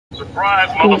Surprise,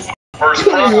 motherfucker. First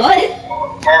prize. What?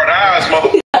 Hard eyes,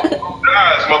 motherfucker.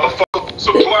 Eyes, motherfucker.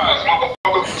 Supplies,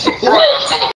 motherfucker. Surprise,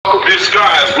 motherfucker.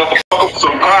 Disguise, motherfucker.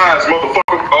 Surprise,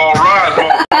 motherfucker. All rise,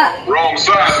 motherfucker. Wrong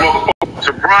size, motherfucker.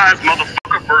 Surprise,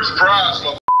 motherfucker. First prize,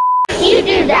 motherfucker. You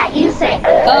do that, you say,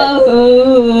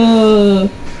 Oh.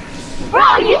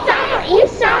 Bro, you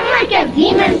sound like a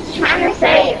demon trying to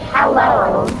say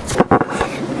hello.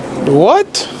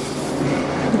 What?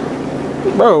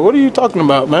 Bro, what are you talking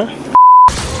about, man?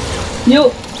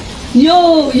 Yo. Here,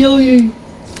 kill him.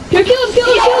 You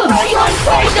want to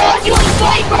fight, dog? You want to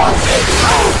fight, bro?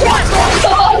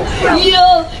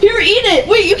 Yo, here, eat it.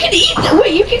 Wait, you can eat it.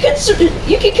 Wait, you can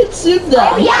consume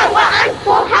that. Oh yeah, well I'm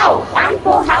full health. I'm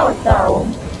full health though.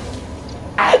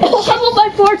 Oh, how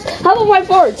about my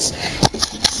farts?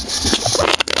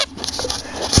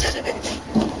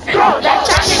 Bro, that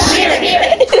sounded weird.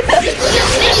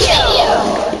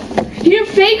 Here,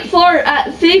 fake fart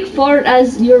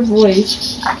as your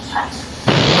voice. Yeah,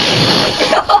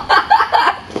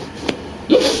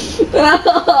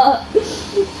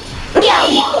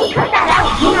 cut that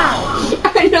out, you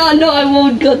know. No, I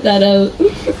won't cut that out.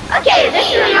 Okay,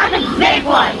 this is another big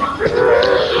one.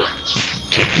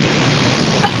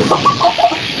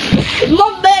 My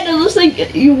man, it looks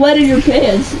like you wet in your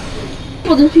pants.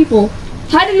 Oh, there's people.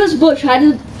 Hide in this bush.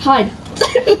 Hide.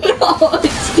 No,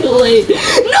 it's too late.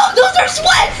 No, those are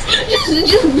sweats.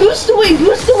 Just boost away.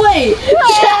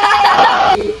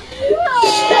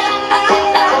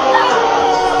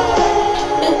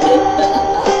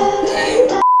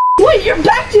 Wait, you're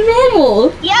back to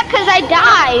normal. Yeah, cause I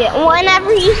die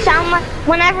whenever you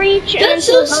turn. That's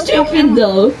so stupid,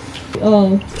 though.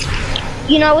 Oh.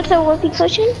 You know what's a whoopee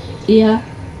cushion? Yeah.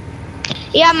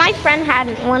 Yeah, my friend had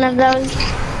one of those.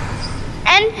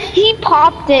 And he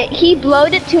popped it. He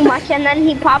blowed it too much, and then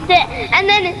he popped it, and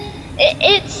then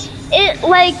it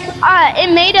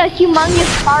made a humongous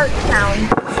fart sound.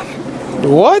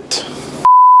 What?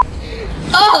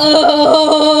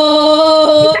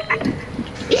 Oh.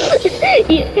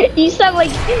 you sound like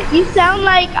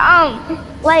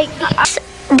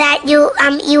that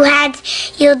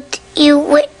you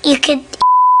could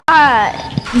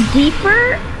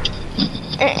deeper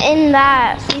in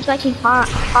that. See if I can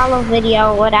follow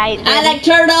video what I did. I like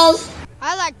turtles.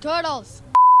 I like turtles.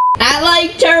 I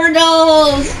like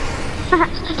turtles.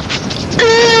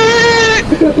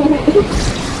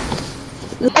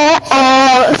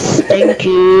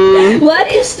 Stinky. Why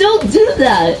do you still do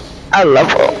that? I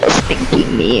love all the stinky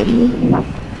memes.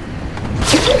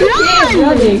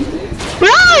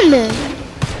 Run!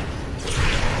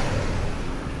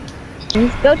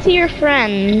 Go to your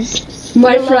friends.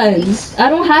 My friends. I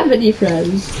don't have any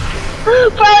friends. Bro,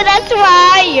 that's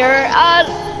why you're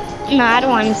no, I don't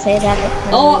want to say that.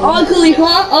 Oh, ugly,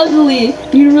 huh? Ugly.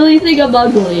 You really think I'm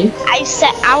ugly? I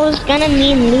said I was gonna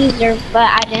mean loser, but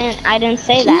I didn't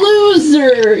say that.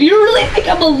 Loser. You really think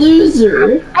I'm a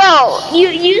loser? Bro,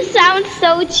 you sound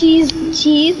so cheese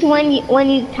when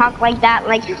you talk like that,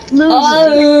 like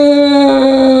loser.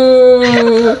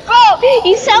 Bro,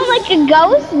 you sound like a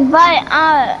ghost, but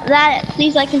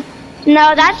please like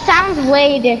no, that sounds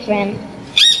way different.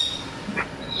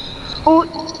 Ooh.